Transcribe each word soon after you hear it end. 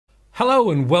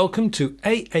Hello and welcome to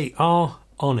AAR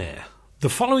On Air. The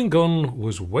following gun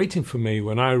was waiting for me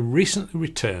when I recently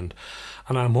returned,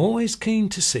 and I'm always keen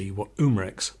to see what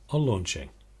Umarex are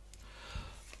launching.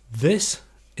 This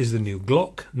is the new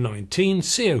Glock 19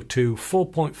 CO2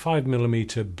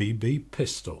 4.5mm BB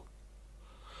pistol.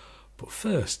 But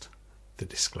first, the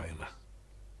disclaimer.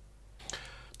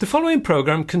 The following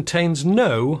programme contains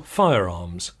no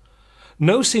firearms,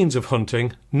 no scenes of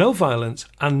hunting, no violence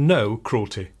and no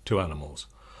cruelty to animals.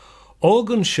 All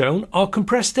guns shown are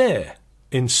compressed air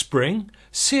in spring,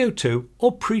 CO2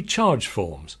 or pre-charged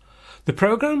forms. The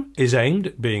programme is aimed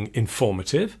at being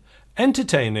informative,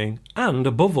 entertaining and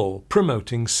above all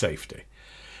promoting safety.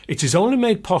 It is only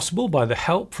made possible by the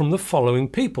help from the following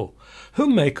people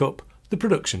who make up the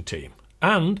production team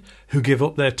and who give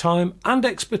up their time and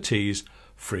expertise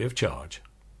free of charge.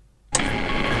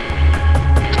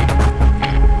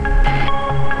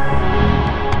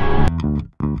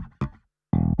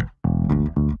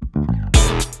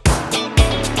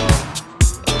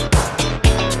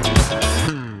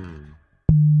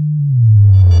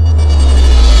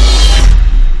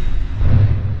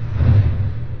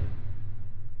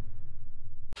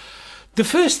 The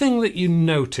first thing that you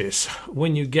notice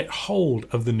when you get hold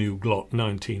of the new Glock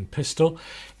 19 pistol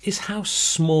is how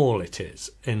small it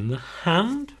is in the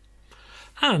hand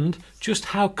and just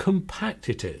how compact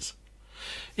it is.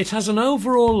 It has an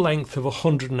overall length of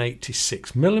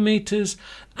 186mm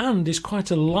and is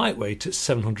quite a lightweight at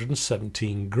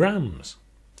 717 grams.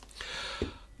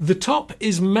 The top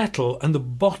is metal and the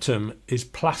bottom is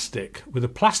plastic with a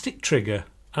plastic trigger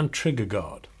and trigger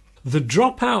guard. The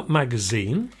dropout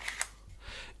magazine,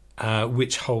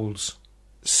 which holds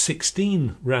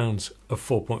 16 rounds of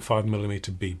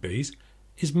 4.5mm BBs,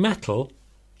 is metal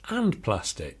and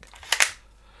plastic.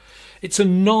 It's a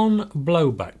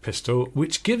non-blowback pistol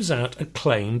which gives out a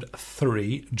claimed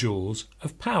 3 joules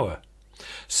of power.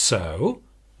 So,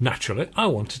 naturally, I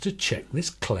wanted to check this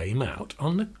claim out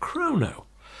on the chrono.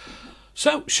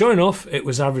 So, sure enough, it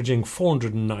was averaging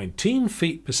 419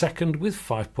 feet per second with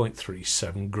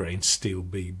 5.37 grain steel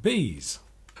BBs,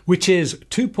 which is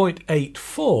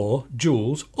 2.84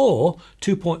 joules or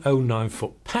 2.09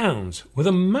 foot-pounds, with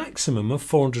a maximum of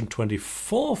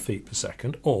 424 feet per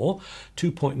second or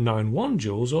 2.91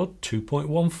 joules or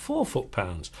 2.14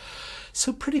 foot-pounds.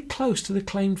 So pretty close to the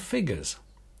claimed figures.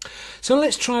 So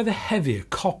let's try the heavier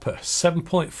copper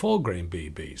 7.4 grain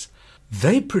BBs.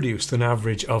 They produced an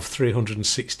average of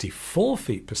 364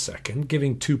 feet per second,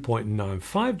 giving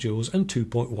 2.95 joules and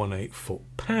 2.18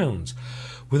 foot-pounds,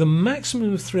 with a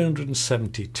maximum of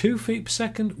 372 feet per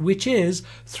second, which is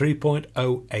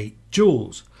 3.08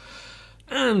 joules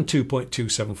and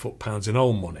 2.27 foot-pounds in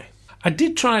old money. I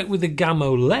did try it with the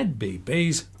Gamo lead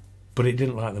BBs, but it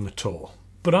didn't like them at all.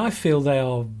 But I feel they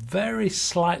are very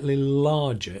slightly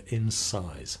larger in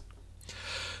size.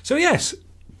 So yes,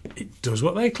 it does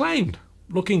what they claimed.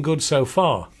 Looking good so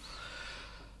far.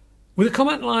 With a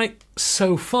comment like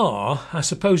 "so far," I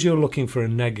suppose you're looking for a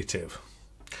negative.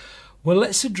 Well,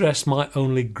 let's address my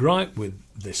only gripe with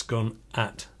this gun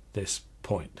at this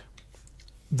point.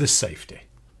 The safety.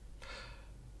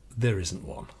 There isn't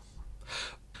one.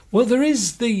 Well, there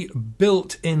is the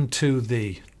built into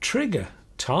the trigger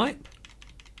type,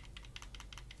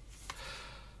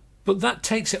 but that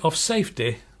takes it off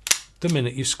safety the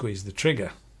minute you squeeze the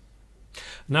trigger.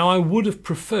 Now, I would have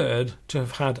preferred to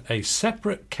have had a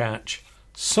separate catch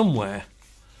somewhere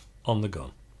on the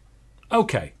gun.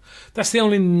 Okay, that's the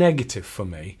only negative for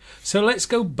me, so let's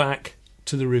go back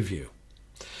to the review.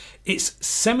 It's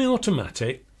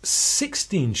semi-automatic,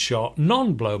 16-shot,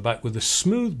 non-blowback with a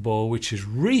smooth bore which is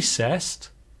recessed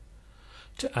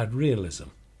to add realism.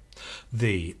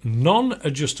 The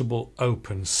non-adjustable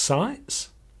open sights,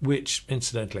 which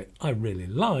incidentally I really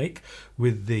like,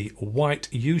 with the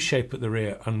white U shape at the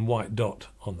rear and white dot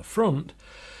on the front,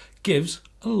 gives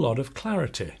a lot of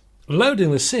clarity. Loading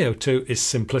the CO2 is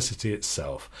simplicity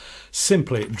itself.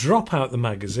 Simply drop out the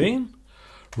magazine,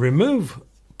 remove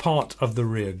part of the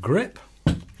rear grip,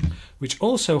 which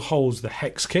also holds the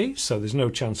hex key, so there's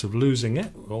no chance of losing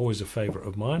it, always a favourite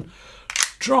of mine.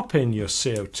 Drop in your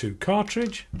CO2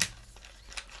 cartridge,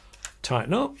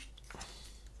 tighten up,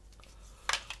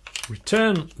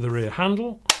 return the rear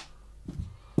handle,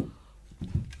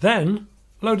 then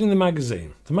loading the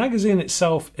magazine. The magazine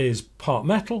itself is part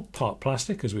metal, part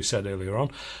plastic, as we said earlier on,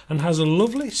 and has a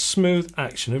lovely smooth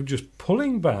action of just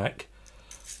pulling back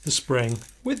the spring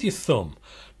with your thumb.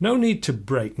 No need to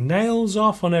break nails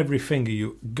off on every finger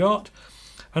you got,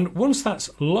 and once that's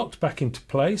locked back into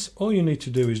place, all you need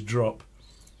to do is drop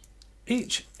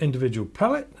each individual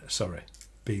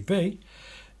BB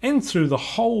in through the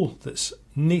hole that's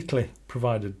neatly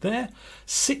provided there,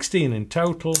 16 in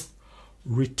total,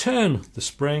 return the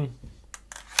spring,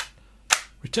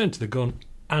 return to the gun,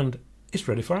 and it's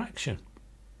ready for action.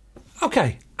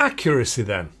 Okay, accuracy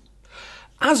then.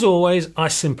 As always, I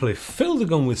simply fill the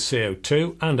gun with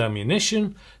CO2 and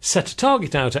ammunition, set a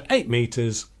target out at 8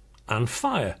 meters and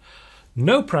fire.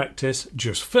 No practice,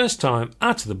 just first time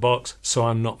out of the box, so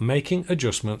I'm not making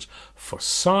adjustments for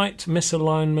sight,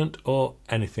 misalignment or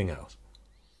anything else.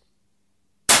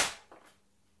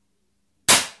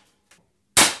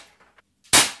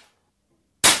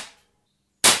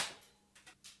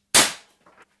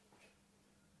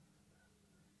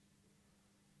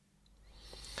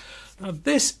 Now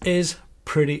this is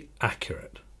pretty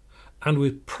accurate, and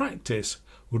with practice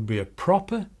would be a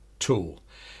proper tool,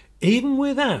 even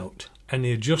without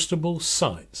any adjustable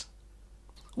sights.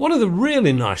 One of the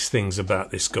really nice things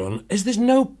about this gun is there's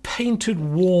no painted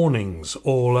warnings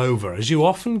all over, as you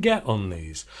often get on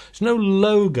these. There's no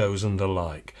logos and the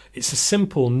like. It's a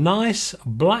simple, nice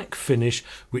black finish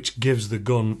which gives the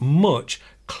gun much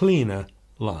cleaner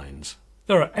lines.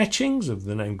 There are etchings of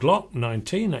the name Glock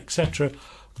 19, etc.,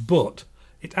 but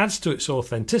it adds to its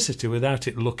authenticity without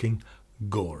it looking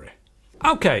gory.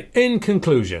 Okay, in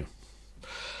conclusion,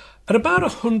 at about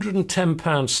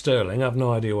 £110 sterling, I've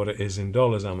no idea what it is in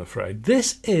dollars, I'm afraid,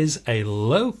 this is a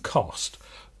low-cost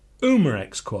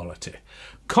Umarex quality,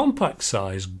 compact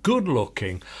size, good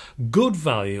looking, good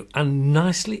value and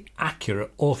nicely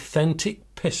accurate,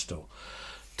 authentic pistol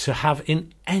to have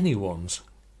in anyone's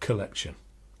collection.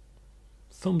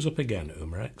 Thumbs up again,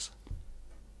 Umarex.